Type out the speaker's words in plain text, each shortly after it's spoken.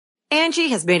Angie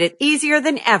has made it easier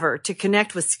than ever to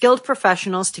connect with skilled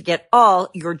professionals to get all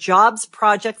your jobs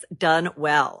projects done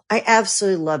well. I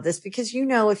absolutely love this because,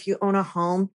 if you own a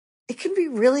home, it can be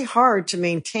really hard to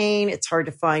maintain. It's hard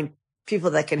to find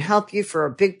people that can help you for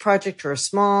a big project or a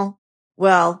small.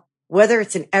 Well, whether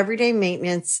it's in everyday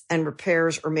maintenance and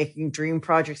repairs or making dream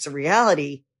projects a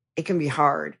reality, it can be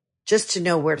hard just to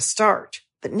know where to start.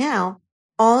 But now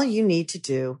all you need to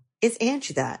do is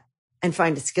Angie that and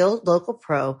find a skilled local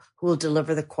pro who will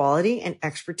deliver the quality and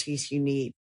expertise you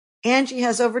need. Angie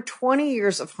has over 20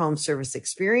 years of home service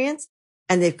experience,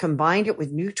 and they've combined it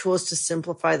with new tools to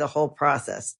simplify the whole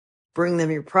process. Bring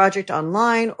them your project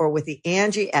online or with the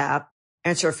Angie app,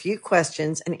 answer a few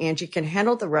questions, and Angie can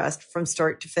handle the rest from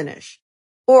start to finish.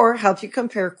 Or help you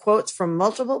compare quotes from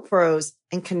multiple pros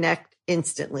and connect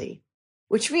instantly,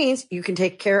 which means you can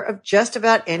take care of just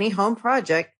about any home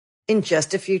project in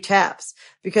just a few taps.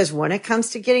 Because when it comes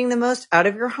to getting the most out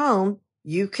of your home,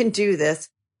 you can do this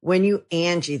when you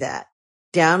Angie that.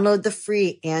 Download the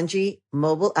free Angie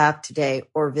mobile app today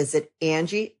or visit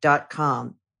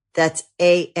Angie.com. That's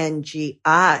ANGI.com.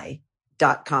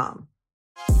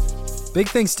 Big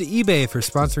thanks to eBay for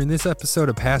sponsoring this episode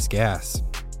of Past Gas.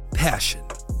 Passion,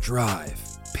 drive,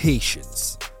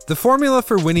 patience. The formula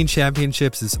for winning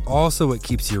championships is also what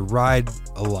keeps your ride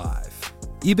alive.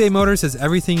 eBay Motors has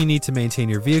everything you need to maintain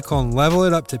your vehicle and level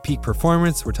it up to peak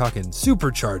performance. We're talking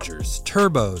superchargers,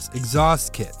 turbos,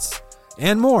 exhaust kits,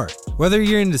 and more. Whether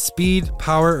you're into speed,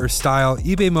 power, or style,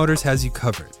 eBay Motors has you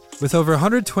covered. With over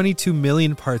 122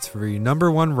 million parts for your number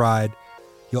one ride,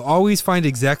 you'll always find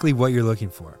exactly what you're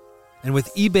looking for. And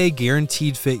with eBay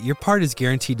Guaranteed Fit, your part is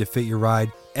guaranteed to fit your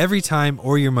ride every time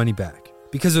or your money back.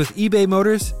 Because with eBay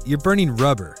Motors, you're burning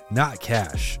rubber, not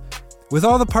cash. With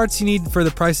all the parts you need for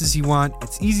the prices you want,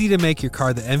 it's easy to make your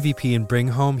car the MVP and bring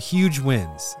home huge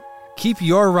wins. Keep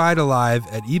your ride alive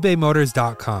at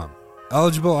ebaymotors.com.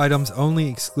 Eligible items only,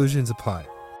 exclusions apply.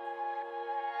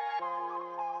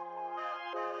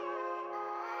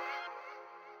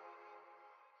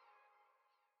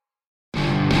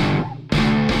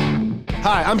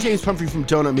 Hi, I'm James Pumphrey from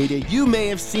Donut Media. You may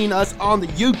have seen us on the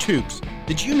YouTubes.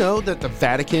 Did you know that the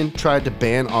Vatican tried to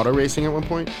ban auto racing at one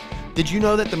point? Did you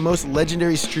know that the most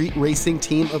legendary street racing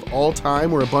team of all time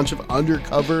were a bunch of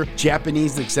undercover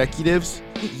Japanese executives?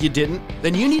 You didn't?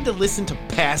 Then you need to listen to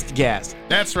Past Gas.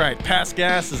 That's right. Past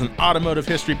Gas is an automotive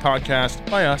history podcast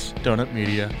by us, Donut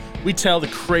Media. We tell the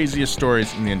craziest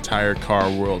stories in the entire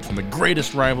car world, from the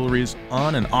greatest rivalries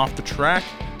on and off the track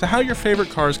to how your favorite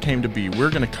cars came to be.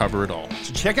 We're going to cover it all.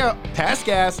 So check out Past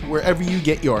Gas wherever you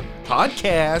get your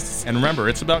podcasts. And remember,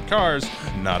 it's about cars,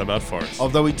 not about farts.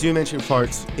 Although we do mention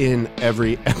farts in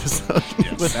every episode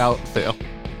without fail.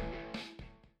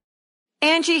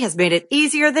 Angie has made it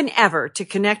easier than ever to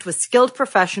connect with skilled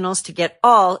professionals to get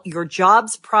all your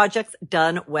jobs projects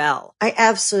done well. I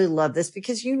absolutely love this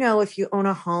because, if you own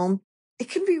a home, it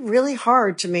can be really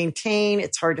hard to maintain.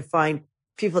 It's hard to find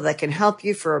people that can help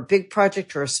you for a big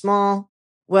project or a small.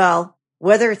 Well,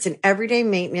 whether it's in everyday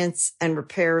maintenance and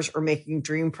repairs or making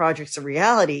dream projects a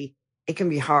reality, it can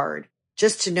be hard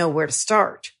just to know where to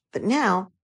start. But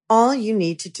now all you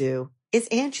need to do is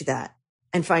Angie that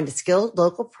and find a skilled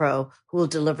local pro who will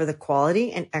deliver the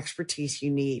quality and expertise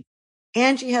you need.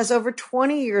 Angie has over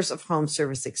 20 years of home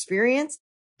service experience,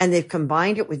 and they've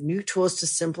combined it with new tools to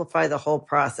simplify the whole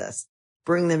process.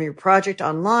 Bring them your project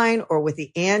online or with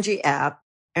the Angie app,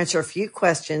 answer a few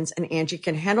questions, and Angie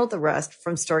can handle the rest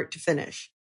from start to finish.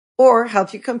 Or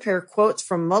help you compare quotes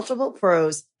from multiple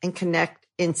pros and connect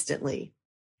instantly,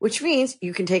 which means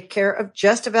you can take care of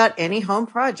just about any home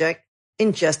project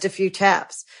in just a few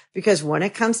taps. Because when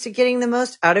it comes to getting the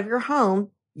most out of your home,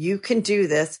 you can do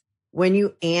this when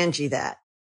you Angie that.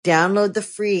 Download the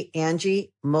free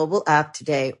Angie mobile app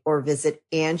today or visit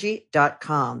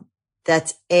Angie.com.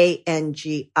 That's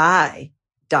ANGI.com.